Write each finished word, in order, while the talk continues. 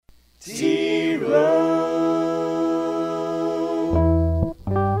Like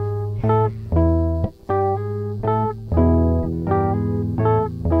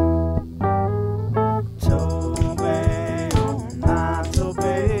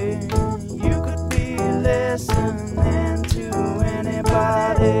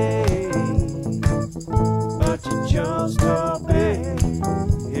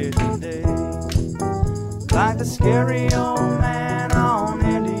the scary old man on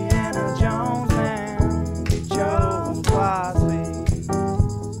Indiana Jones, man, he chose wisely.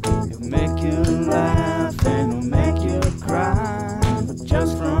 He'll make you laugh and he'll make you cry, but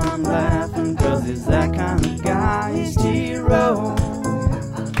just from laughing, 'cause he's that kind of guy. He's T-Row,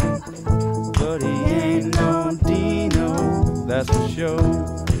 but he ain't no Dino, that's for sure.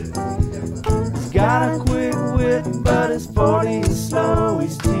 He's got a quick wit, but his 40 is slow.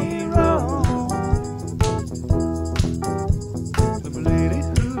 He's T-Row.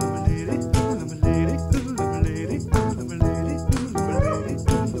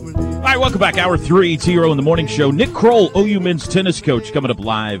 All right, welcome back. Hour 3, T-Row in the Morning Show. Nick Kroll, OU men's tennis coach, coming up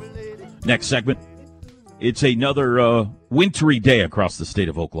live next segment. It's another wintry day across the state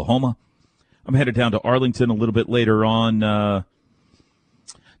of Oklahoma. I'm headed down to Arlington a little bit later on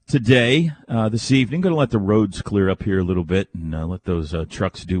today, this evening. Going to let the roads clear up here a little bit and let those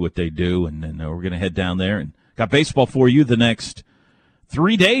trucks do what they do, and then we're going to head down there. And got baseball for you the next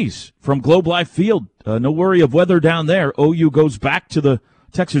 3 days from Globe Life Field. No worry of weather down there. OU goes back to the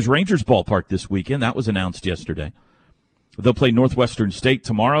Texas Rangers ballpark this weekend. That was announced yesterday. They'll play Northwestern State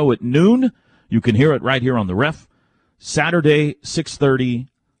tomorrow at noon. You can hear it right here on the Ref. Saturday, 6:30,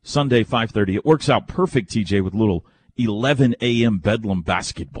 Sunday, 5:30. It works out perfect, TJ, with little 11 a.m. Bedlam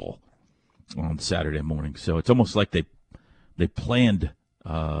basketball on Saturday morning. So it's almost like they planned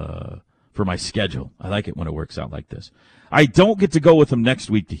for my schedule. I like it when it works out like this. I don't get to go with them next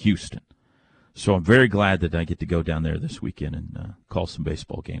week to Houston. So I'm very glad that I get to go down there this weekend and call some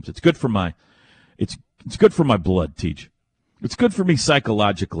baseball games. It's good for my it's good for my blood, Teach. It's good for me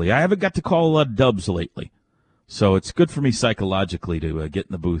psychologically. I haven't got to call a lot of dubs lately. So it's good for me psychologically to get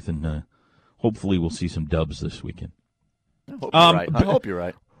in the booth, and hopefully we'll see some dubs this weekend. I hope you're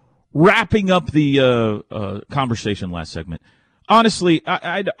right. Wrapping up the conversation last segment. Honestly,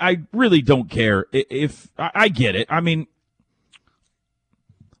 I really don't care if I get it. I mean,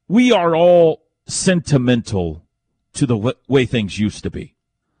 we are all sentimental to the way things used to be.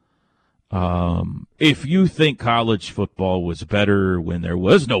 If you think college football was better when there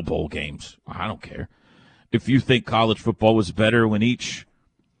was no bowl games, I don't care. If you think college football was better when each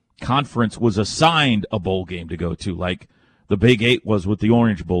conference was assigned a bowl game to go to, like the Big 8 was with the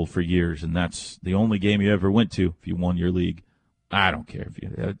Orange Bowl for years, and that's the only game you ever went to if you won your league. I don't care.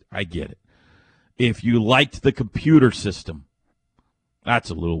 I get it. If you liked the computer system, that's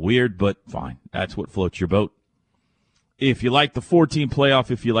a little weird, but fine. That's what floats your boat. If you like the 14 playoff,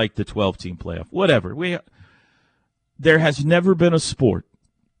 if you like the 12-team playoff, whatever. There has never been a sport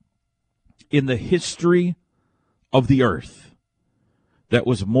in the history of the earth that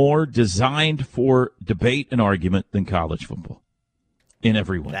was more designed for debate and argument than college football in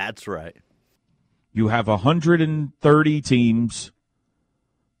every way. That's right. You have 130 teams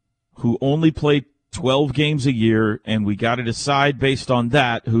who only play 12 games a year, and we got to decide based on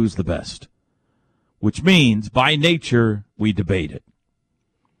that who's the best, which means by nature we debate it.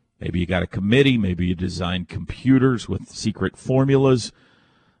 Maybe you got a committee, maybe you design computers with secret formulas,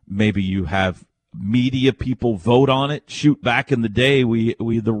 maybe you have media people vote on it. Shoot, back in the day, we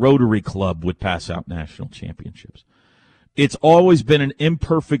the Rotary Club would pass out national championships. It's always been an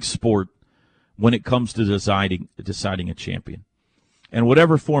imperfect sport when it comes to deciding a champion. And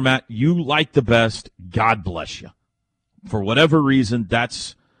whatever format you like the best, God bless you. For whatever reason,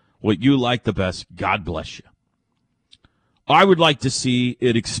 that's what you like the best. God bless you. I would like to see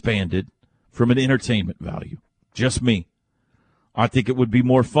it expanded from an entertainment value. Just me. I think it would be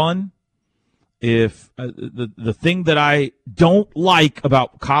more fun if the thing that I don't like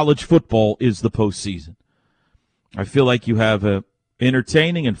about college football is the postseason. I feel like you have a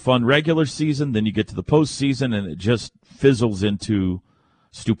entertaining and fun regular season, then you get to the postseason and it just fizzles into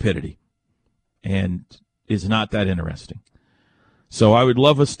stupidity and is not that interesting. So I would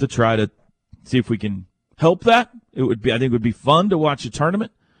love us to try to see if we can help that. I think it would be fun to watch a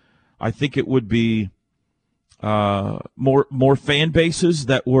tournament. I think it would be more fan bases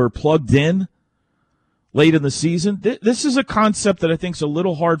that were plugged in late in the season. This is a concept that I think is a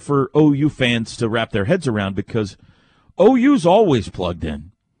little hard for OU fans to wrap their heads around because OU's always plugged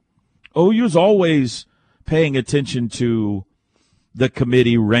in. OU's always paying attention to the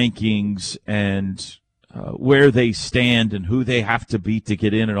committee rankings and where they stand and who they have to beat to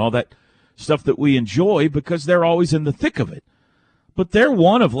get in and all that stuff that we enjoy because they're always in the thick of it. But they're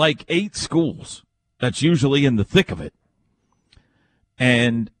one of like 8 schools that's usually in the thick of it.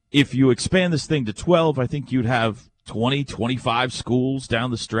 And if you expand this thing to 12, I think you'd have 20, 25 schools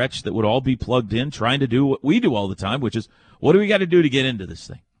down the stretch that would all be plugged in trying to do what we do all the time, which is what do we got to do to get into this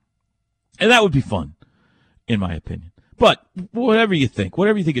thing? And that would be fun, in my opinion. But whatever you think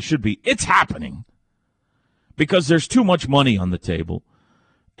it should be, it's happening because there's too much money on the table,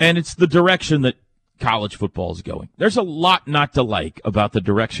 and it's the direction that college football is going. There's a lot not to like about the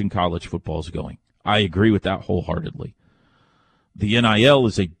direction college football is going. I agree with that wholeheartedly. The NIL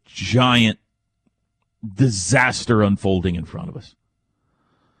is a giant disaster unfolding in front of us.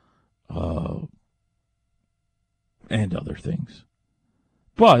 And other things.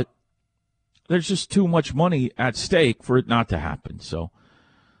 But there's just too much money at stake for it not to happen. So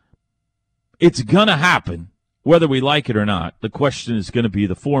it's going to happen, whether we like it or not. The question is going to be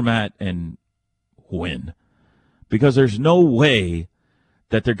the format and when. Because there's no way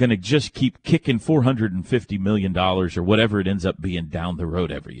that they're going to just keep kicking $450 million or whatever it ends up being down the road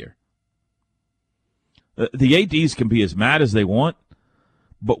every year. The ADs can be as mad as they want,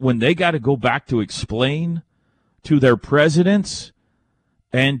 but when they got to go back to explain to their presidents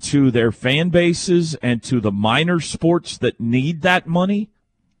and to their fan bases and to the minor sports that need that money,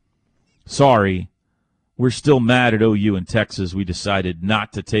 sorry, we're still mad at OU and Texas. We decided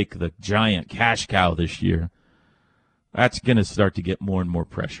not to take the giant cash cow this year. That's going to start to get more and more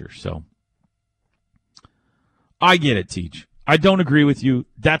pressure. So I get it, Teach. I don't agree with you.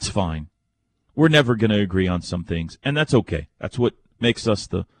 That's fine. We're never going to agree on some things, and that's okay. That's what makes us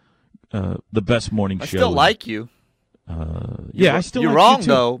the best morning show. I still like you. Yeah, I still You're like wrong, you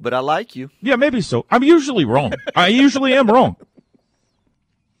too. though, but I like you. Yeah, maybe so. I'm usually wrong. I usually am wrong.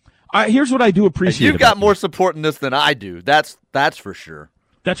 Here's what I do appreciate. You've got more support in this than I do. That's for sure.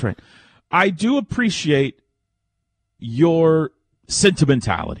 That's right. I do appreciate your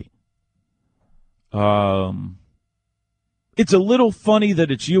sentimentality. It's a little funny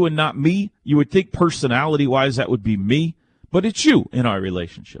that it's you and not me. You would think personality-wise that would be me, but it's you in our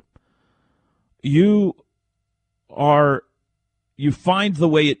relationship. You find the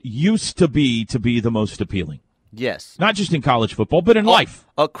way it used to be the most appealing. Yes. Not just in college football, but in life.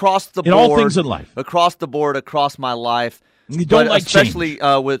 Across the board. In all things in life. Across the board, across my life. You don't like especially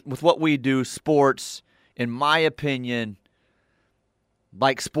change. With what we do, sports, in my opinion,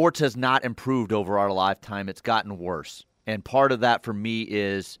 like sports has not improved over our lifetime. It's gotten worse. And part of that for me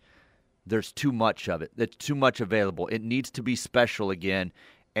is there's too much of it. There's too much available. It needs to be special again,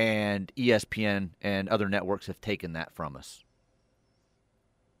 and ESPN and other networks have taken that from us.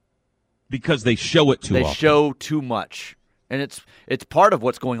 Because they show it too often. They show too much. And it's part of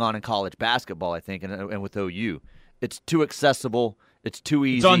what's going on in college basketball, I think, and with OU. It's too accessible. It's too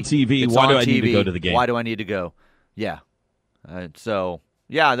easy. It's on TV. Why do I need to go to the game? Why do I need to go? Yeah. There's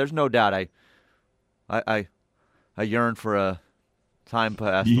no doubt I yearn for a time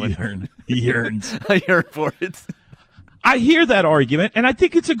past. He yearns. I yearn for it. I hear that argument, and I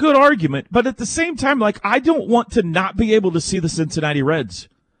think it's a good argument. But at the same time, like, I don't want to not be able to see the Cincinnati Reds.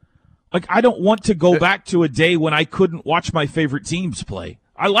 Like, I don't want to go back to a day when I couldn't watch my favorite teams play.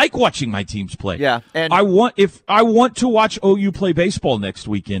 I like watching my teams play. Yeah, and I want to watch OU play baseball next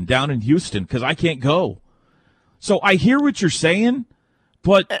weekend down in Houston because I can't go. So I hear what you're saying,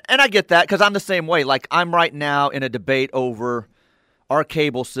 but and I get that because I'm the same way. Like, I'm right now in a debate over our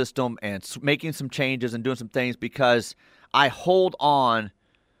cable system and making some changes and doing some things because I hold on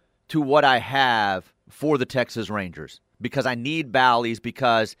to what I have for the Texas Rangers because I need Bally's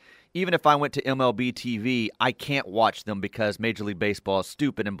because even if I went to MLB TV, I can't watch them because Major League Baseball is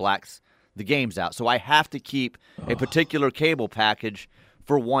stupid and blacks the games out. So I have to keep a particular cable package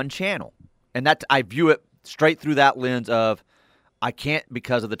for one channel. And I view it straight through that lens of I can't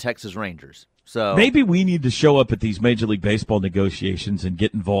because of the Texas Rangers. So maybe we need to show up at these Major League Baseball negotiations and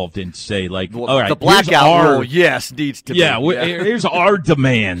get involved in, say, like, all right, the blackout rule, yes, needs to be. Yeah, here's our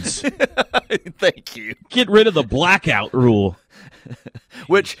demands. Thank you. Get rid of the blackout rule.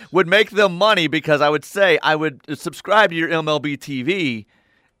 Which would make them money because I would say I would subscribe to your MLB TV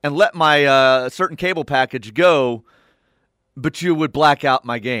and let my certain cable package go, but you would black out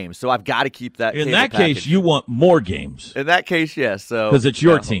my games. So I've got to keep that In cable that package. case, you want more games. In that case, yes. Because it's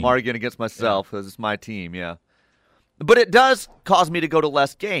your team. I'm arguing against myself because it's my team, yeah. But it does cause me to go to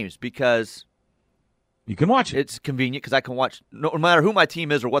less games because you can watch it. It's convenient because I can watch, no matter who my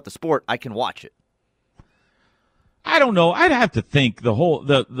team is or what the sport, I can watch it. I don't know. I'd have to think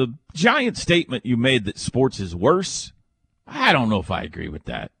the giant statement you made that sports is worse. I don't know if I agree with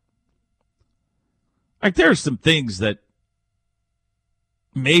that. Like, there are some things that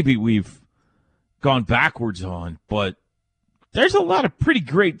maybe we've gone backwards on, but there's a lot of pretty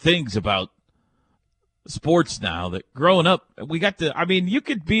great things about sports now that growing up, we got to, I mean, you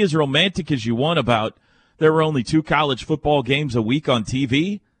could be as romantic as you want about there were only 2 college football games a week on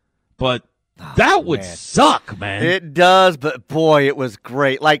TV, but that would suck, man. It does, but boy, it was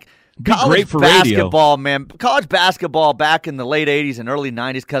great. Like, college for basketball, man. College basketball back in the late 80s and early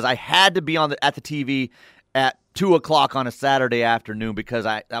 90s, because I had to be at the TV at 2 o'clock on a Saturday afternoon, because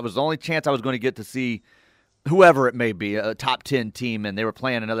that was the only chance I was going to get to see whoever it may be, a top 10 team, and they were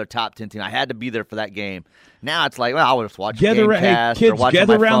playing another top 10 team. I had to be there for that game. Now it's like, well, I would have watched Gamecast kids, or watch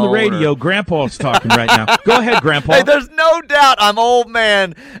gather on my around the phone radio. Grandpa's talking right now. Go ahead, Grandpa. Hey, there's no doubt I'm old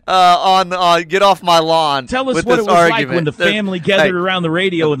man on get off my lawn. Tell us with what this it was argument. like when the family gathered around the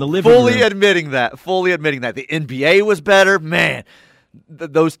radio in the living room. Fully admitting that. The NBA was better. Man,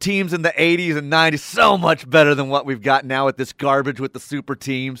 those teams in the 80s and 90s, so much better than what we've got now with this garbage with the super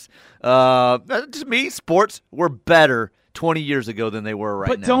teams. To me, sports were better 20 years ago than they were right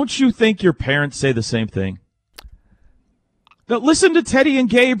now. But don't you think your parents say the same thing? Listen to Teddy and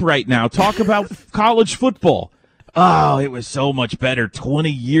Gabe right now talk about college football. Oh, it was so much better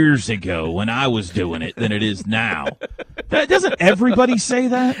 20 years ago when I was doing it than it is now. Doesn't everybody say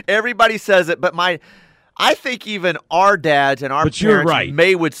that? Everybody says it, but I think even our dads and our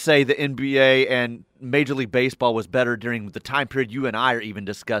parents would say the NBA and Major League Baseball was better during the time period you and I are even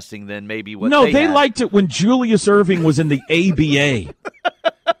discussing than maybe what they had. Liked it when Julius Erving was in the ABA.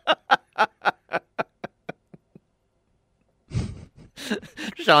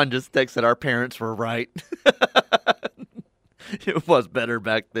 Sean just texted our parents were right. It was better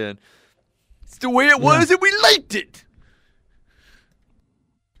back then. It's the way it was, and we liked it.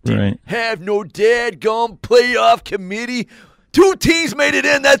 Right. Have no dadgum playoff committee. 2 teams made it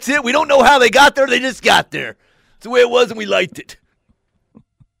in. That's it. We don't know how they got there. They just got there. It's the way it was, and we liked it.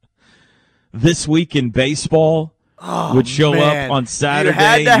 This week in baseball would show up on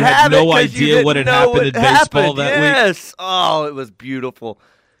Saturday. You had no idea what had happened in baseball that week. Yes. Oh, it was beautiful.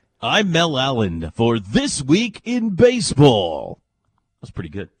 I'm Mel Allen for This Week in Baseball. That was pretty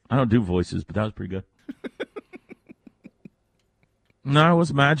good. I don't do voices, but that was pretty good. No, it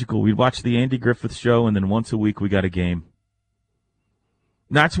was magical. We'd watch the Andy Griffith Show, and then once a week we got a game.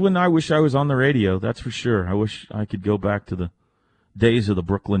 That's when I wish I was on the radio, that's for sure. I wish I could go back to the days of the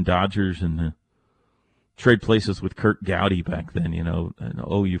Brooklyn Dodgers and trade places with Kurt Gowdy back then, and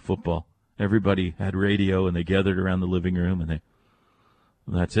OU football. Everybody had radio, and they gathered around the living room, and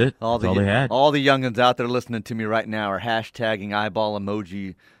that's it. That's all they had. All the youngins out there listening to me right now are hashtagging eyeball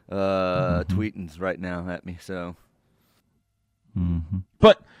emoji tweetings right now at me, so... Mm-hmm.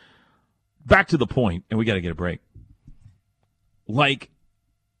 But back to the point, and we got to get a break. Like,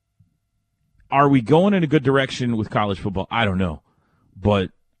 are we going in a good direction with college football? I don't know.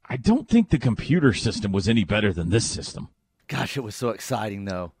 But I don't think the computer system was any better than this system. Gosh, it was so exciting,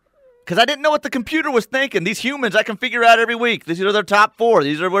 though. Because I didn't know what the computer was thinking. These humans, I can figure out every week. These are their top 4.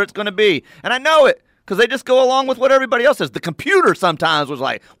 These are what it's going to be. And I know it. Because they just go along with what everybody else says. The computer sometimes was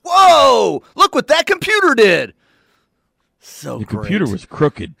like, whoa, look what that computer did. So the great. Computer was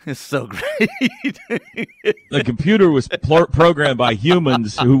crooked. It's so great. The computer was programmed by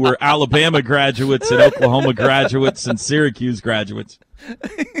humans who were Alabama graduates and Oklahoma graduates and Syracuse graduates.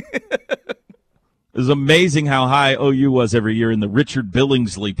 It was amazing how high OU was every year in the Richard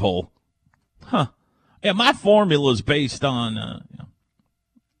Billingsley poll. Huh. Yeah, my formula is based on,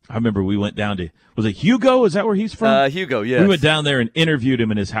 I remember we went down to, was it Hugo? Is that where he's from? Hugo, yes. We went down there and interviewed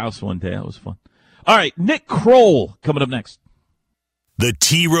him in his house one day. That was fun. All right, Nick Kroll coming up next. The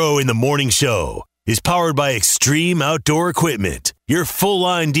T-Row in the Morning Show is powered by Extreme Outdoor Equipment, your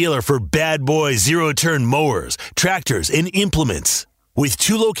full-line dealer for bad boy zero-turn mowers, tractors, and implements. With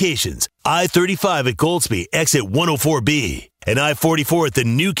 2 locations, I-35 at Goldsby, exit 104B, and I-44 at the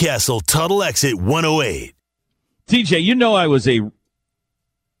Newcastle Tuttle exit 108. TJ, I was a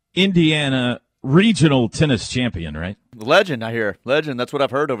Indiana regional tennis champion, right? Legend, I hear. Legend, that's what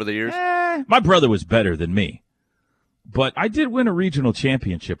I've heard over the years. My brother was better than me, but I did win a regional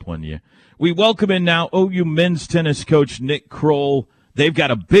championship one year. We welcome in now OU men's tennis coach Nick Kroll. They've got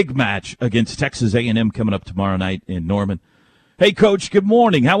a big match against Texas A&M coming up tomorrow night in Norman. Hey, Coach, good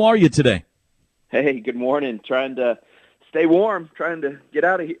morning. How are you today? Hey, good morning. Trying to stay warm, trying to get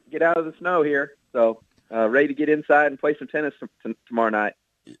out of the snow here. So ready to get inside and play some tennis tomorrow night.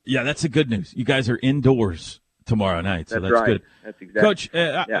 Yeah, that's the good news. You guys are indoors tomorrow night, so that's right. good. That's exactly. Coach,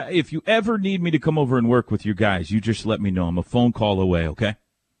 if you ever need me to come over and work with you guys, you just let me know. I'm a phone call away, okay?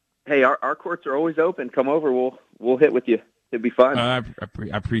 Hey, our courts are always open. Come over. We'll hit with you. It'd be fun. I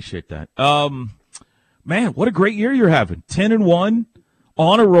appreciate that. man, what a great year you're having. 10-1,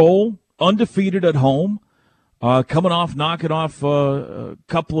 on a roll, undefeated at home, coming off knocking off a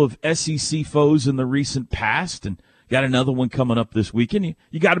couple of SEC foes in the recent past, and got another one coming up this weekend.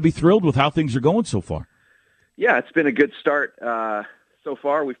 You got to be thrilled with how things are going so far. Yeah, it's been a good start so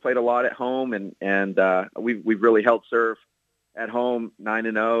far. We've played a lot at home, and we've really held serve at home.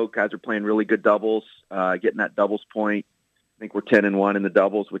 9-0. Guys are playing really good doubles, getting that doubles point. I think we're 10-1 in the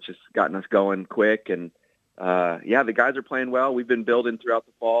doubles, which has gotten us going quick. And the guys are playing well. We've been building throughout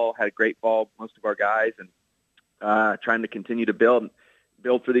the fall. Had a great fall, most of our guys, and trying to continue to build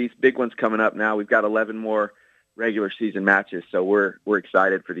for these big ones coming up. Now we've got 11 more regular season matches, so we're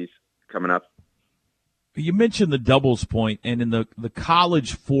excited for these coming up. You mentioned the doubles point, and in the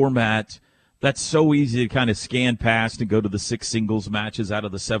college format, that's so easy to kind of scan past and go to the 6 singles matches out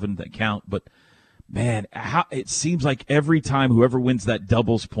of the 7 that count. But, man, it seems like every time whoever wins that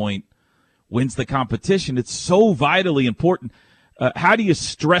doubles point wins the competition. It's so vitally important. How do you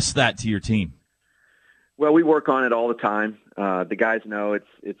stress that to your team? Well, we work on it all the time. The guys know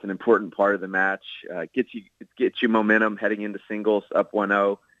it's an important part of the match. It gets you momentum heading into singles up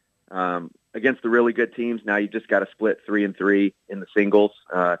 1-0. Against the really good teams, now you just got to split 3-3 in the singles.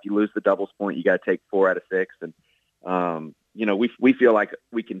 If you lose the doubles point, you got to take 4 out of 6. And we feel like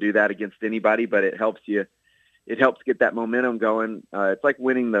we can do that against anybody, but it helps you. It helps get that momentum going. It's like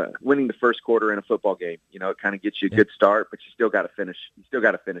winning the first quarter in a football game. It kind of gets you a good start, but you still got to finish. You still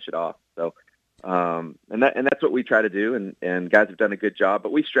got to finish it off. So, and that's what we try to do. And guys have done a good job,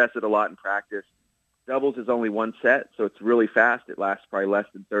 but we stress it a lot in practice. Doubles is only 1 set, so it's really fast. It lasts probably less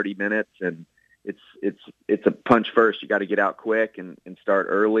than 30 minutes, and it's a punch first. You got to get out quick and start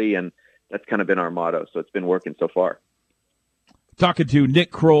early, and that's kind of been our motto. So it's been working so far. Talking to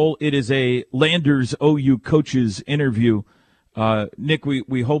Nick Kroll, it is a Landers OU coaches interview. Nick,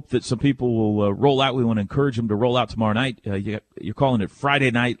 we hope that some people will roll out. We want to encourage them to roll out tomorrow night. You're calling it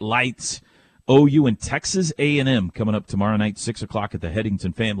Friday Night Lights. OU and Texas A&M coming up tomorrow night, 6 o'clock at the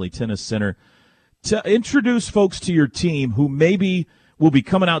Headington Family Tennis Center. To introduce folks to your team who maybe will be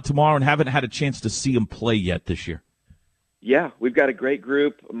coming out tomorrow and haven't had a chance to see them play yet this year. Yeah, we've got a great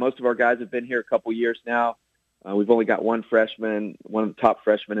group. Most of our guys have been here a couple years now. We've only got one freshman, one of the top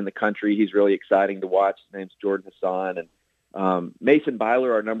freshmen in the country. He's really exciting to watch. His name's Jordan Hassan. And Mason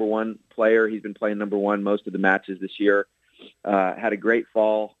Byler, our number 1 player, he's been playing number 1 most of the matches this year. Had a great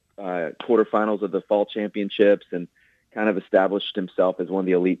fall, quarterfinals of the fall championships, and kind of established himself as one of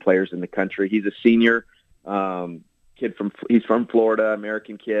the elite players in the country. He's a senior he's from Florida,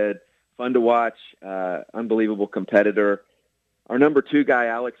 American kid, fun to watch, unbelievable competitor. Our number 2 guy,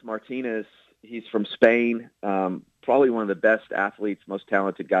 Alex Martinez, he's from Spain, probably one of the best athletes, most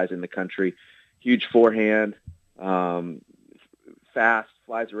talented guys in the country. Huge forehand, fast,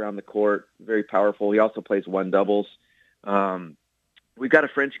 flies around the court, very powerful. He also plays 1 doubles. We've got a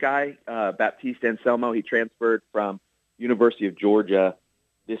French guy, Baptiste Anselmo. He transferred from University of Georgia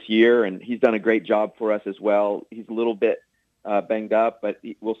this year, and he's done a great job for us as well. He's a little bit banged up, but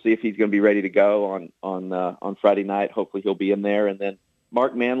we'll see if he's going to be ready to go on Friday night. Hopefully he'll be in there. And then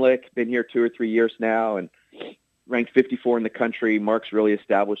Mark Manlick, been here 2 or 3 years now and ranked 54 in the country. Mark's really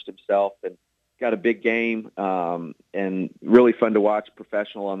established himself and got a big game and really fun to watch,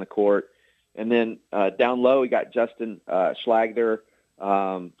 professional on the court. And then down low, we got Justin Schlagler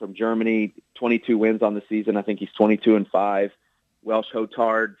from Germany, 22 wins on the season. I think he's 22-5. Welsh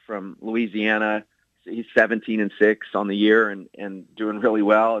Hotard from Louisiana, he's 17-6 on the year and doing really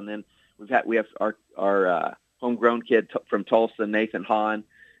well. And then we have our homegrown kid from Tulsa, Nathan Hahn.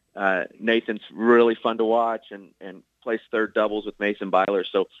 Nathan's really fun to watch and plays 3rd doubles with Mason Byler.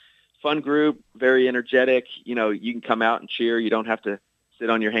 So fun group, very energetic. You can come out and cheer. You don't have to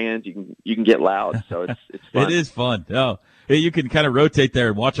sit on your hands. You can get loud. So it's fun. It is fun. Oh, you can kind of rotate there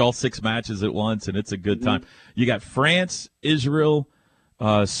and watch all 6 matches at once, and it's a good time. You got France, Israel,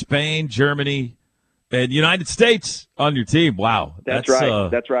 Spain, Germany, and United States on your team. Wow. That's right.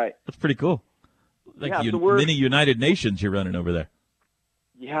 That's right. That's pretty cool. Like mini United Nations you're running over there.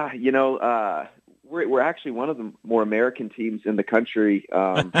 Yeah, we're actually one of the more American teams in the country.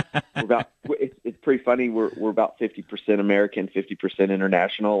 It's pretty funny. We're about 50% American, 50%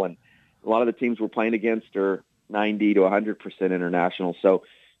 international, and a lot of the teams we're playing against are 90 to 100% international. So,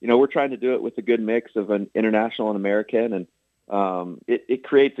 we're trying to do it with a good mix of an international and American, and it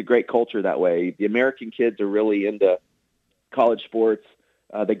creates a great culture that way. The American kids are really into college sports.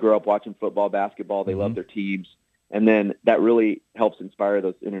 They grow up watching football, basketball. They love their teams. And then that really helps inspire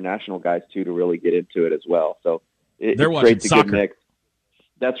those international guys, too, to really get into it as well. So it creates a good mix.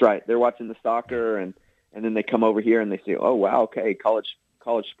 That's right. They're watching the soccer, and then they come over here and they say, oh, wow, okay, college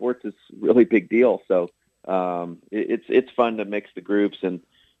college sports is a really big deal. So it's fun to mix the groups and,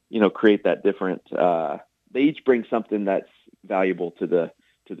 create that different. They each bring something that's valuable to the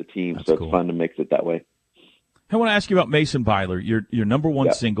team. That's so cool. It's fun to mix it that way. I want to ask you about Mason Byler. Your number one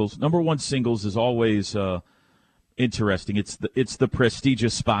Yep. singles. Number one singles is always interesting. It's the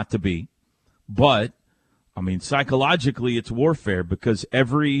prestigious spot to be, but I mean psychologically it's warfare because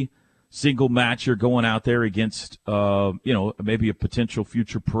every single match you're going out there against, maybe a potential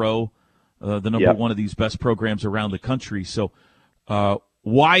future pro, the number Yep. one of these best programs around the country. So,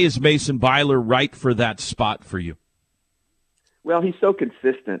 why is Mason Byler right for that spot for you? Well, he's so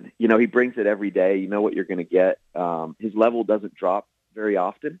consistent. He brings it every day. You know what you're going to get. His level doesn't drop very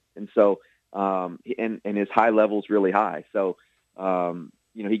often, and so and his high level's really high. So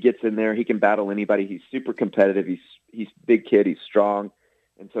he gets in there. He can battle anybody. He's super competitive. He's a big kid. He's strong,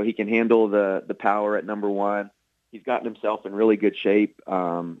 and so he can handle the power at number one. He's gotten himself in really good shape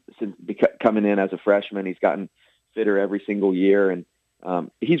since coming in as a freshman. He's gotten fitter every single year, and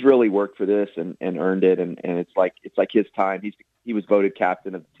he's really worked for this and earned it. And it's like his time. He was voted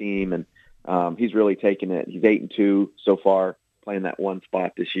captain of the team, and he's really taken it. He's 8-2 so far, playing that one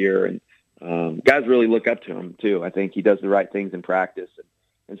spot this year, and guys really look up to him too. I think he does the right things in practice,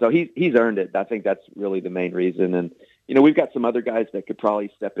 and so he's earned it. I think that's really the main reason. And we've got some other guys that could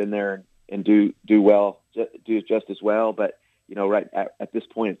probably step in there and do well, do just as well. But right at this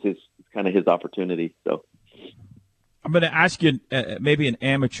point, it's kind of his opportunity. So. I'm going to ask you maybe an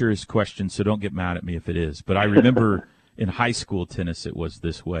amateur's question, so don't get mad at me if it is. But I remember in high school tennis, it was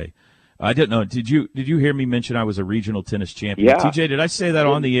this way. I didn't know. Did you hear me mention I was a regional tennis champion? Yeah. TJ, did I say that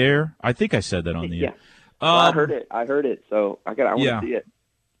on the air? I think I said that on the air. Well, I heard it. So I want to see it.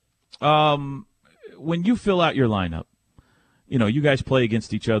 When you fill out your lineup, you guys play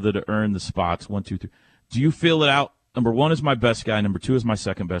against each other to earn the spots. 1, 2, 3. Do you fill it out? Number one is my best guy. Number two is my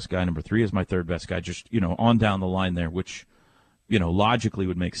second best guy. Number three is my third best guy. Just, on down the line there, which, logically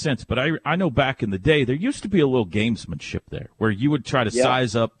would make sense. But I know back in the day, there used to be a little gamesmanship there where you would try to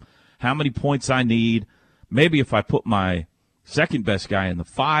size up how many points I need. Maybe if I put my second best guy in the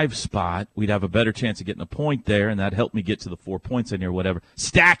 5 spot, we'd have a better chance of getting a point there, and that helped me get to the 4 points in here, whatever.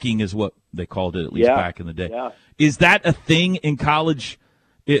 Stacking is what they called it, at least back in the day. Yeah. Is that a thing in college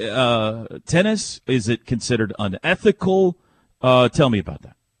tennis? Is it considered unethical? Tell me about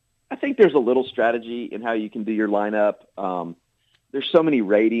that. I think there's a little strategy in how you can do your lineup. There's so many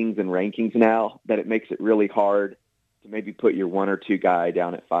ratings and rankings now that it makes it really hard to maybe put your 1 or 2 guy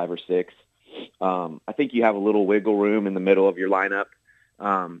down at 5 or 6. I think you have a little wiggle room in the middle of your lineup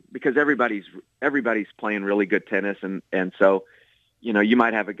because everybody's playing really good tennis, and so you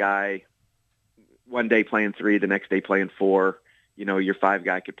might have a guy one day playing 3, the next day playing 4. Your 5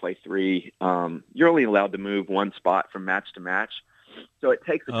 guy could play 3. You're only allowed to move 1 spot from match to match, so it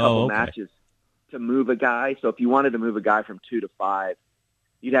takes a couple matches to move a guy. So if you wanted to move a guy from 2 to 5,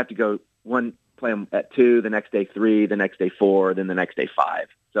 you'd have to go play him at 2, the next day 3, the next day 4, then the next day 5.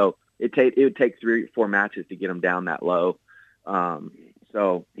 So it would take 3 or 4 matches to get him down that low.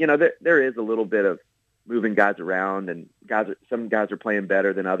 So there is a little bit of moving guys around, and some guys are playing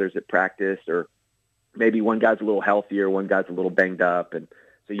better than others at practice, or maybe one guy's a little healthier, one guy's a little banged up, and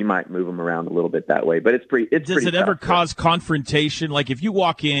so you might move them around a little bit that way. But does it ever cause confrontation? Like if you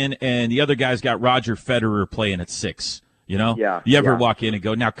walk in and the other guy's got Roger Federer playing at 6, Yeah. You ever walk in and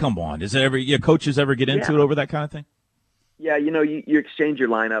go, now come on, is it ever? Coaches ever get into it over that kind of thing? Yeah, you exchange your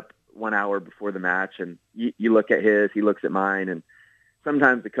lineup 1 hour before the match, and you look at his, he looks at mine, and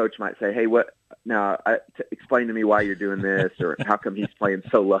sometimes the coach might say, "Hey, what? Now, explain to me why you're doing this, or how come he's playing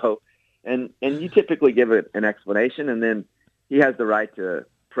so low." And you typically give it an explanation, and then he has the right to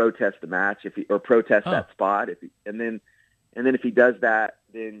protest the match or protest that spot. And then if he does that,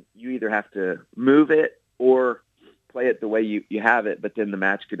 then you either have to move it or play it the way you have it, but then the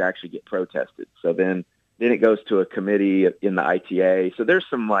match could actually get protested. So then it goes to a committee in the ITA. So there's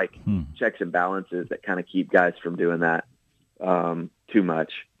some checks and balances that kind of keep guys from doing that too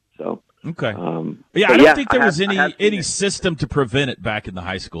much. So okay, I don't think there was any system to prevent it back in the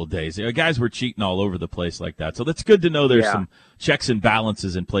high school days. Guys were cheating all over the place like that. So that's good to know. There's some checks and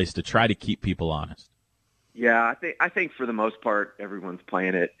balances in place to try to keep people honest. Yeah, I think for the most part everyone's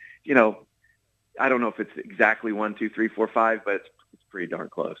playing it. I don't know if it's exactly 1, 2, 3, 4, 5, but it's pretty darn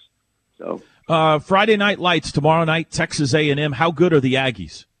close. So Friday Night Lights tomorrow night, Texas A&M. How good are the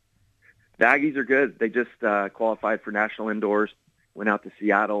Aggies? The Aggies are good. They just qualified for national indoors, went out to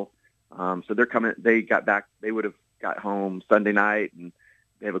Seattle. So they're coming. They got back. They would have got home Sunday night, and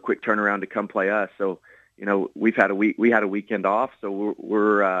they have a quick turnaround to come play us. So we had a weekend off, so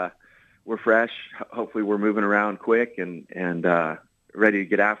we're fresh. Hopefully we're moving around quick, and ready to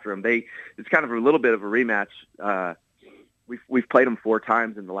get after them. It's kind of a little bit of a rematch. We've played them 4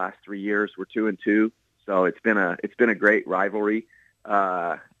 times in the last 3 years. We're 2-2, so it's been a great rivalry.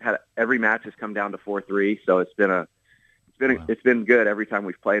 Every match has come down to 4-3, so it's been good every time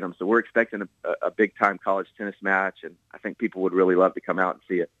we've played them. So we're expecting a big time college tennis match, and I think people would really love to come out and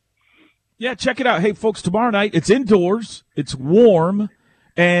see it. Yeah, check it out. Hey, folks, tomorrow night, it's indoors, it's warm,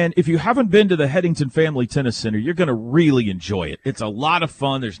 and if you haven't been to the Headington Family Tennis Center, you're going to really enjoy it. It's a lot of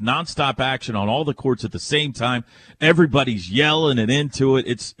fun. There's nonstop action on all the courts at the same time. Everybody's yelling and into it.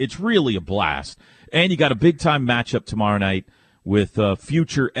 It's really a blast. And you got a big-time matchup tomorrow night with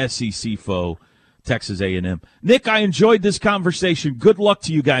future SEC foe, Texas A&M. Nick, I enjoyed this conversation. Good luck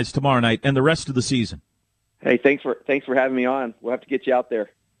to you guys tomorrow night and the rest of the season. Hey, thanks for having me on. We'll have to get you out there.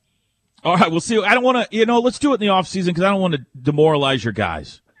 All right, we'll see. I don't want to, let's do it in the off season because I don't want to demoralize your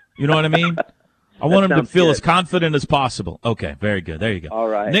guys. You know what I mean? I want them to feel as confident as possible. Okay, very good. There you go. All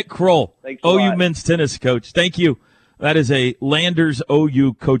right. Nick Kroll, OU men's tennis coach. Thank you. That is a Landers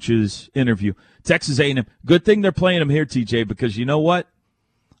OU coaches interview. Texas A&M. Good thing they're playing them here, TJ, because you know what?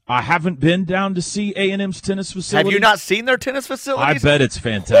 I haven't been down to see A&M's tennis facility. Have you not seen their tennis facilities? I bet it's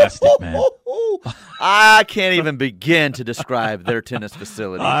fantastic, man. I can't even begin to describe their tennis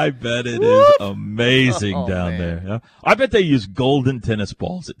facilities. I bet it is amazing down there. Yeah. I bet they use golden tennis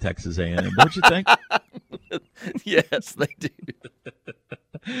balls at Texas A&M. Don't you think? Yes, they do.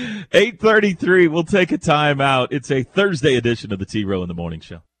 8:33. We'll take a time out. It's a Thursday edition of the T-Row in the Morning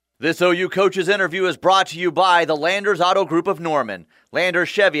Show. This OU Coaches interview is brought to you by the Landers Auto Group of Norman, Landers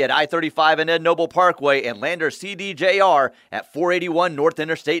Chevy at I-35 and Ed Noble Parkway, and Landers CDJR at 481 North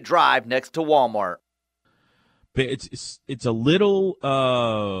Interstate Drive next to Walmart. It's a little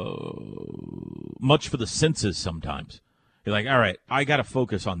much for the senses sometimes. You're like, all right, I got to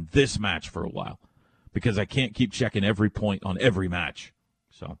focus on this match for a while because I can't keep checking every point on every match.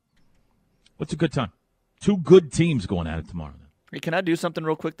 So, what's a good time? 2 good teams going at it tomorrow. Hey, can I do something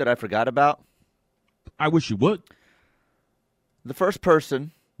real quick that I forgot about? I wish you would. The first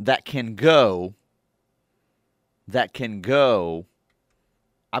person that can go, I've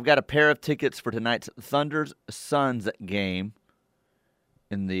got a pair of tickets for tonight's Thunders-Suns game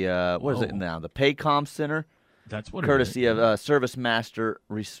in the, what is it now, the Paycom Center. That's what courtesy it is. of Service Master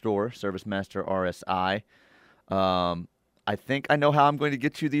Restore, Service Master RSI. I think I know how I'm going to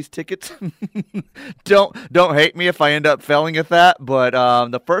get you these tickets. Don't hate me if I end up failing at that. But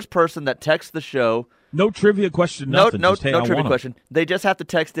the first person that texts the show, no trivia question, nothing. No trivia question. They just have to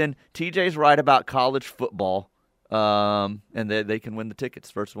text in TJ's right about college football, and they can win the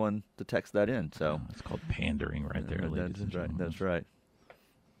tickets. First one to text that in. So it's called pandering, right there. That's right. That's right.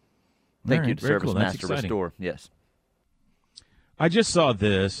 Thank you to Service Master Restore. Yes. I just saw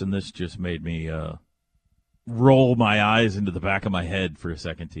this, and this just made me roll my eyes into the back of my head for a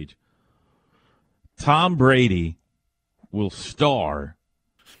second, Teach. Tom Brady will star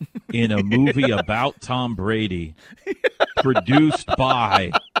in a movie about Tom Brady produced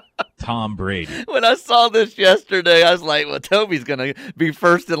by Tom Brady. When I saw this yesterday, I was like, well, Toby's going to be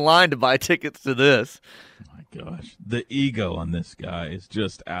first in line to buy tickets to this. Oh my gosh. The ego on this guy is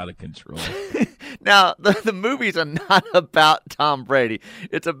just out of control. Now, the movies are not about Tom Brady.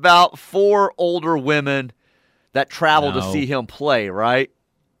 It's about 4 older women that travel to see him play, right?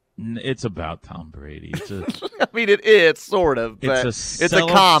 It's about Tom Brady. I mean, it is, sort of, but it's a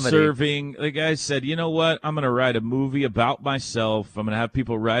comedy. The guy said, you know what? I'm going to write a movie about myself. I'm going to have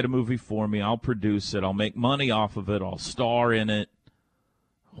people write a movie for me. I'll produce it. I'll make money off of it. I'll star in it.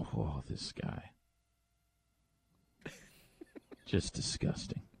 Oh, this guy. Just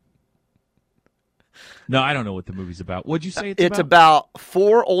disgusting. No, I don't know what the movie's about. What'd you say it's about? It's about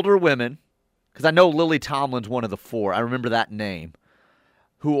 4 older women, because I know Lily Tomlin's one of the 4. I remember that name.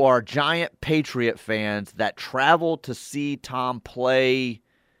 Who are giant Patriot fans that travel to see Tom play.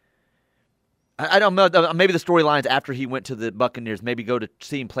 I don't know. Maybe the storyline's after he went to the Buccaneers. Maybe go to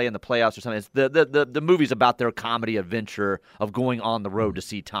see him play in the playoffs or something. It's the movie's about their comedy adventure of going on the road to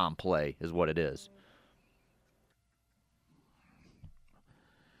see Tom play is what it is.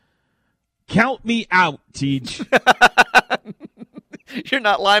 Count me out, Teach. You're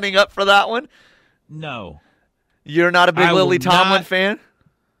not lining up for that one? No. You're not a big Lily Tomlin fan?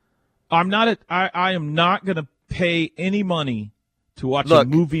 I'm not. I am not going to pay any money to watch a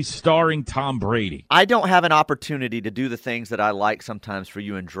movie starring Tom Brady. I don't have an opportunity to do the things that I like sometimes for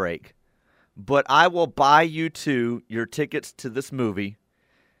you and Drake, but I will buy you 2 your tickets to this movie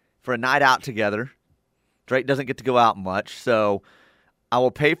for a night out together. Drake doesn't get to go out much, so I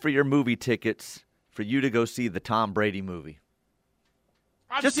will pay for your movie tickets for you to go see the Tom Brady movie.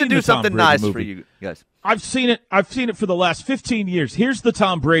 Just to do something nice for you guys. I've seen it for the last 15 years. Here's the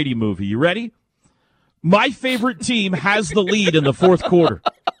Tom Brady movie. You ready? My favorite team has the lead in the fourth quarter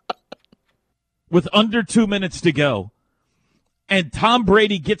with under 2 minutes to go. And Tom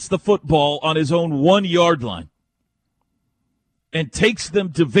Brady gets the football on his own 1 yard line and takes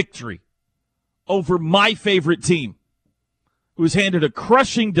them to victory over my favorite team, who was handed a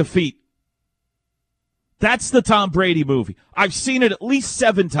crushing defeat. That's the Tom Brady movie. I've seen it at least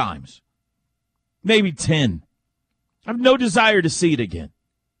 7 times, maybe 10. I have no desire to see it again.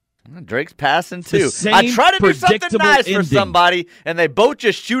 Drake's passing, too. I try to do something nice for somebody, and they both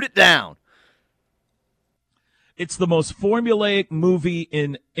just shoot it down. It's the most formulaic movie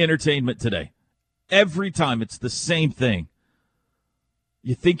in entertainment today. Every time it's the same thing.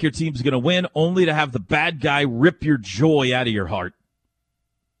 You think your team's going to win, only to have the bad guy rip your joy out of your heart.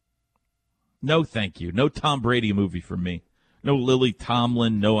 No, thank you. No Tom Brady movie for me. No Lily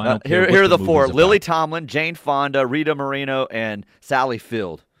Tomlin. No, I don't care. Here are the 4. Lily Tomlin, Jane Fonda, Rita Moreno, and Sally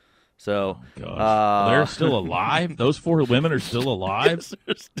Field. So, oh, gosh. They're still alive? Those 4 women are still alive? Yes,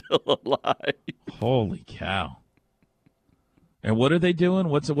 they're still alive. Holy cow. And what are they doing?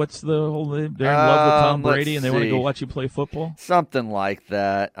 What's the whole? They're in love with Tom Brady, and they want to go watch you play football. Something like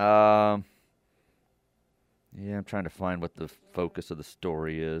that. Yeah, I'm trying to find what the focus of the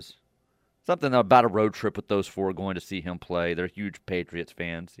story is. Something about a road trip with those 4 going to see him play. They're huge Patriots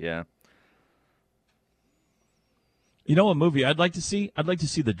fans. Yeah. You know a movie I'd like to see? I'd like to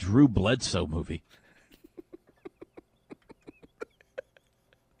see the Drew Bledsoe movie.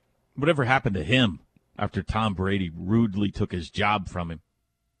 Whatever happened to him after Tom Brady rudely took his job from him?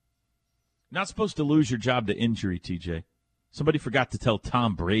 Not supposed to lose your job to injury, TJ. Somebody forgot to tell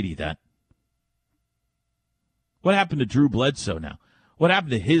Tom Brady that. What happened to Drew Bledsoe now? What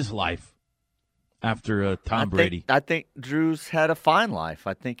happened to his life after Tom Brady? I think Drew's had a fine life.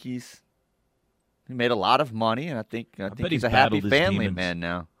 I think he made a lot of money, and I think he's a happy family man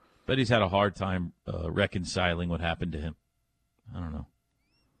now. But he's had a hard time reconciling what happened to him. I don't know.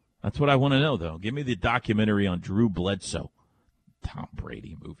 That's what I want to know, though. Give me the documentary on Drew Bledsoe. Tom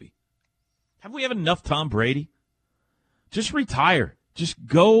Brady movie. Have we had enough Tom Brady? Just retire. Just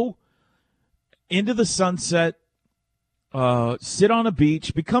go into the sunset, sit on a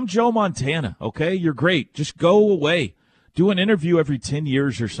beach, become Joe Montana, okay? You're great. Just go away. Do an interview every 10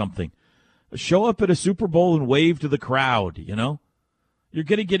 years or something. Show up at a Super Bowl and wave to the crowd, you know? You're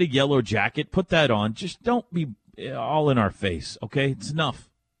going to get a yellow jacket. Put that on. Just don't be all in our face, okay? It's enough.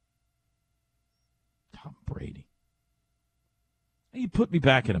 Tom Brady. You put me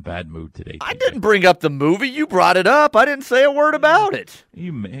back in a bad mood today, TJ. I didn't bring up the movie. You brought it up. I didn't say a word about it.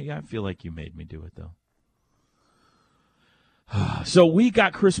 I feel like you made me do it, though. So we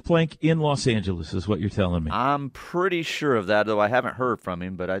got Chris Plank in Los Angeles, is what you're telling me. I'm pretty sure of that, though I haven't heard from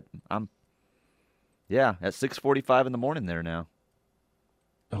him. But I'm at 6:45 in the morning there now.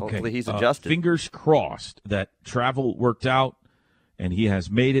 Okay. Hopefully he's adjusted. Fingers crossed that travel worked out, and he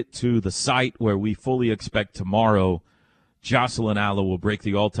has made it to the site where we fully expect tomorrow Jocelyn Allo will break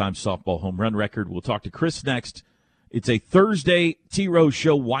the all-time softball home run record. We'll talk to Chris next. It's a Thursday T-Row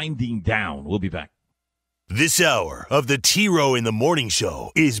show winding down. We'll be back. This hour of the T-Row in the Morning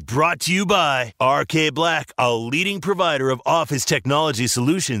Show is brought to you by RK Black, a leading provider of office technology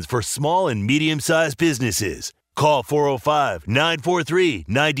solutions for small and medium-sized businesses. Call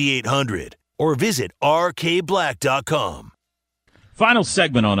 405-943-9800 or visit rkblack.com. Final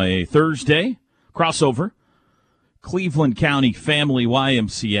segment on a Thursday. Crossover. Cleveland County Family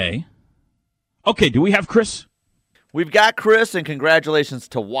YMCA. Okay, do we have Chris? We've got Chris, and congratulations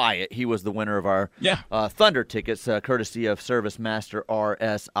to Wyatt. He was the winner of our Thunder tickets, courtesy of Service Master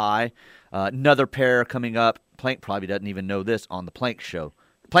RSI. Another pair coming up. Plank probably doesn't even know this on the Plank Show.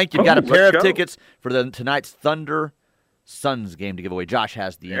 Plank, you've got a pair of tickets for tonight's Thunder Suns game to give away. Josh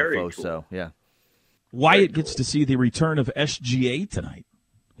has the info, cool. So yeah. Wyatt gets to see the return of SGA tonight.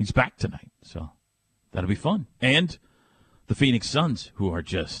 He's back tonight, so that'll be fun. And the Phoenix Suns, who are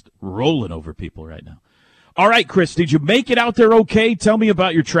just rolling over people right now. All right, Chris, did you make it out there okay? Tell me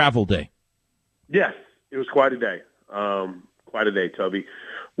about your travel day. Yes, it was quite a day. Quite a day, Toby.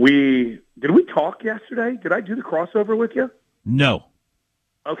 Did we talk yesterday? Did I do the crossover with you? No.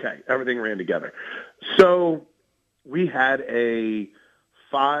 Okay, everything ran together. So we had a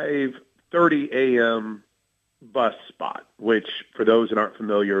 5:30 a.m. bus spot, which for those that aren't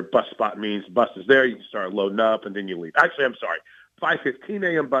familiar, bus spot means the bus is there, you can start loading up, and then you leave. Actually, I'm sorry, 5:15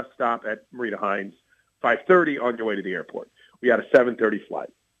 a.m. bus stop at Marina Hines, 5:30 on your way to the airport. We had a 7:30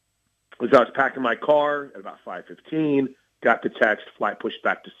 flight. As I was packing my car at about 5:15, got the text, flight pushed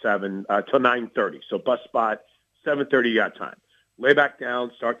back to till 9:30. So bus spot, 7:30, you got time. lay back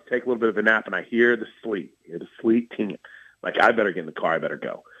down, start to take a little bit of a nap, and I hear the sleet. Team. Like, I better get in the car. I better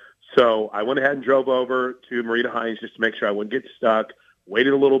go. So I went ahead and drove over to Marita Hines just to make sure I wouldn't get stuck,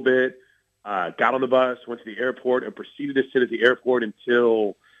 waited a little bit, got on the bus, went to the airport, and proceeded to sit at the airport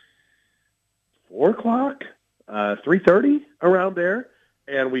until 4 o'clock, 3:30, around there.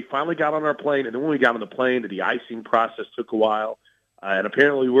 And we finally got on our plane. And then when we got on the plane, the de-icing process took a while. And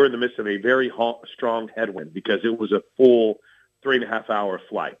apparently we're in the midst of a very strong headwind because it was a full 3.5-hour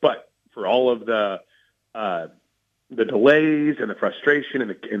flight. But for all of the delays and the frustration and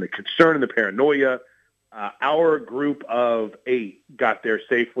the concern and the paranoia, our group of 8 got there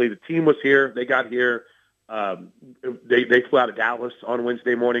safely. The team was here. They got here. They flew out of Dallas on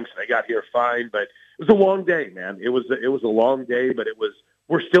Wednesday morning, so they got here fine. But it was a long day, man. It was a long day, but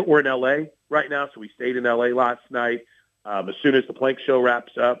we're in LA right now, so we stayed in LA last night. As soon as the Plank Show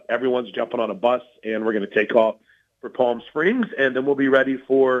wraps up, everyone's jumping on a bus, and we're going to take off for Palm Springs, and then we'll be ready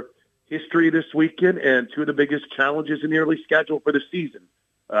for history this weekend and 2 of the biggest challenges in the early schedule for the season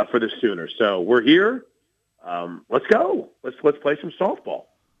for the Sooners. So we're here. Let's go. Let's play some softball.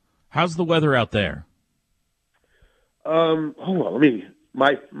 How's the weather out there? Hold on.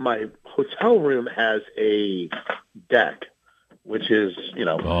 My hotel room has a deck, which is,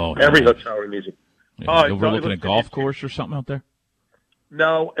 every hotel room needs it. Yeah, overlooking a golf course or something out there?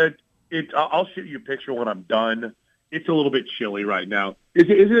 No, I'll shoot you a picture when I'm done. It's a little bit chilly right now. Is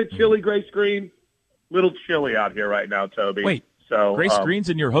it chilly, Grace Green? Little chilly out here right now, Toby. Wait, so Grace Green's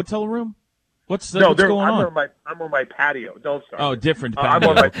in your hotel room? What's going on? I'm on my patio. Don't start. Oh, different patio. I'm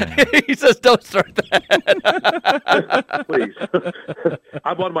on my He says, "Don't start that." Please.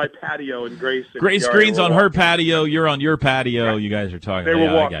 I'm on my patio, and Grace Green's on her patio. You're on your patio. You guys are talking. They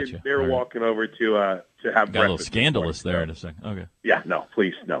were walking. I got you. They were walking over to have breakfast. Got a little scandalous there in a second. Okay. Yeah. No.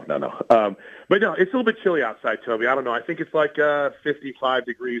 Please. No. But no, it's a little bit chilly outside, Toby. I don't know. I think it's like 55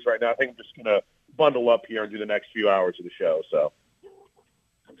 degrees right now. I think I'm just gonna bundle up here and do the next few hours of the show. So.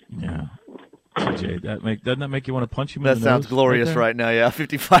 Yeah. Jay, doesn't that make you want to punch him in the the nose? That sounds glorious right now, yeah.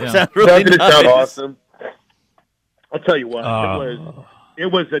 55 sounds really nice. Doesn't it sound awesome? I'll tell you what, it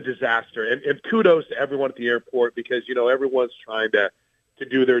was a disaster. And kudos to everyone at the airport because, everyone's trying to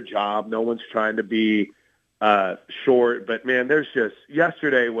do their job. No one's trying to be short. But, man,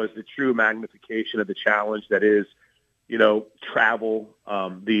 yesterday was the true magnification of the challenge that is, travel.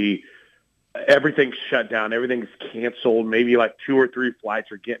 Everything's shut down. Everything's canceled. Maybe like 2 or 3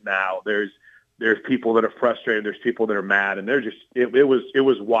 flights are getting out. There's people that are frustrated. There's people that are mad, and it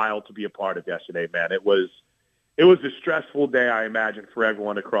was wild to be a part of yesterday, man. It was a stressful day, I imagine, for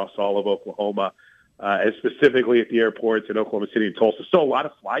everyone across all of Oklahoma, and specifically at the airports in Oklahoma City and Tulsa. So a lot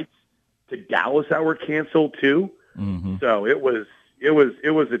of flights to Dallas that were canceled too. Mm-hmm. So it was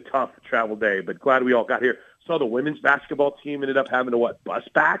a tough travel day, but glad we all got here. Saw the women's basketball team ended up having to bus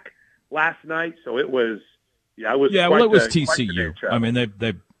back last night. So it was TCU. I mean,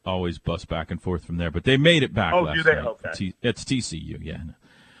 they always bus back and forth from there, but they made it back last do they? night. Okay. It's TCU, yeah.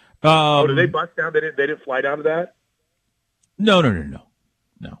 Did they bus down? They didn't fly down to that? No.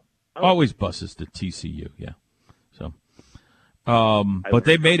 Always buses to TCU, yeah. So, but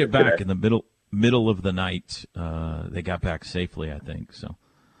they made it back in the middle of the night. They got back safely, I think. So,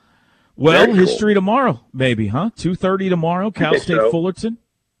 well, history tomorrow, maybe, huh? 2:30 tomorrow, Cal State Fullerton.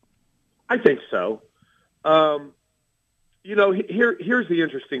 I think so. Here's the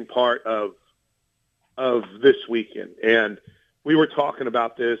interesting part of this weekend, and we were talking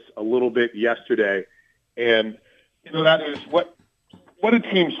about this a little bit yesterday, and that is what do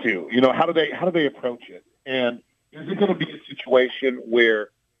teams do? How do they approach it? And is it going to be a situation where,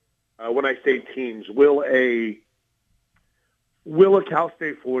 when I say teams, will a Cal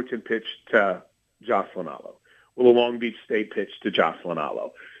State Fullerton pitch to Jocelyn Alo? Will a Long Beach State pitch to Jocelyn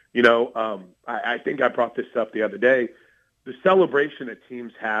Alo? I think I brought this up the other day. The celebration that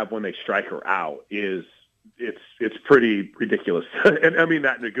teams have when they strike her out it's pretty ridiculous. And I mean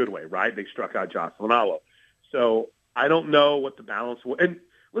that in a good way, right? They struck out Jocelyn Alo. So I don't know what the balance will. And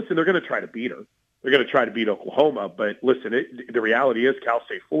listen, they're going to try to beat her. They're going to try to beat Oklahoma. But listen, the reality is Cal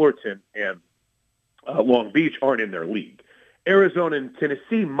State Fullerton and Long Beach aren't in their league. Arizona and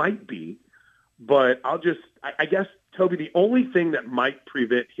Tennessee might be. But I guess, Toby, the only thing that might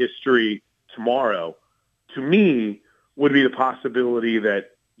prevent history tomorrow, to me, would be the possibility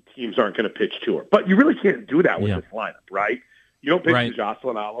that teams aren't going to pitch to her. But you really can't do that with this lineup, right? You don't pitch to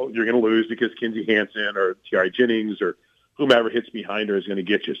Jocelyn Alo, you're going to lose because Kinsey Hansen or Tiare Jennings or whomever hits behind her is going to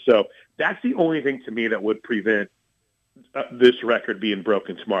get you. So that's the only thing to me that would prevent this record being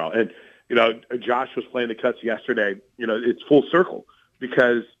broken tomorrow. And, Josh was playing the cuts yesterday. It's full circle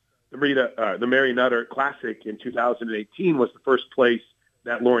because the Mary Nutter Classic in 2018 was the first place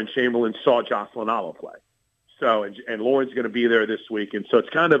that Lauren Chamberlain saw Jocelyn Allo play. So, and Lauren's going to be there this week. And so it's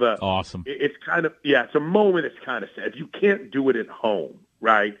kind of awesome. It's kind of, it's a moment that's kind of sad. If you can't do it at home,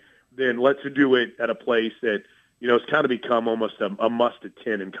 right, then let's do it at a place that, it's kind of become almost a must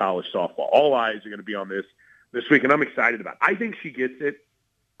attend in college softball. All eyes are going to be on this week, and I'm excited about it. I think she gets it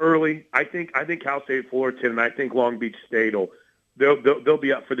early. I think Cal State Fullerton, and I think Long Beach State they'll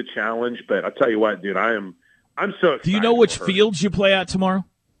be up for the challenge. But I'll tell you what, dude, I'm so excited. Do you know which fields you play at tomorrow?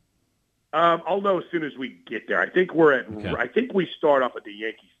 I'll know as soon as we get there. I think I think we start off at the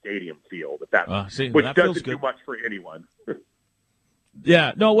Yankee Stadium field, which that doesn't do much for anyone.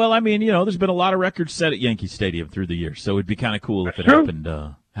 Yeah, no, well, I mean, there's been a lot of records set at Yankee Stadium through the years, so it'd be kind of cool if it happened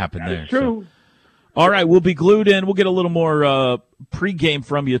there. That's true. So. All right, we'll be glued in. We'll get a little more pregame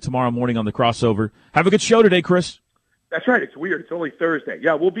from you tomorrow morning on the crossover. Have a good show today, Chris. That's right. It's weird. It's only Thursday.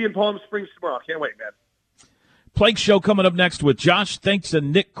 Yeah, we'll be in Palm Springs tomorrow. Can't wait, man. Plank Show coming up next with Josh. Thanks to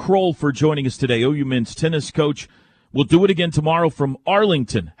Nick Kroll for joining us today, OU men's tennis coach. We'll do it again tomorrow from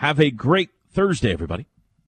Arlington. Have a great Thursday, everybody.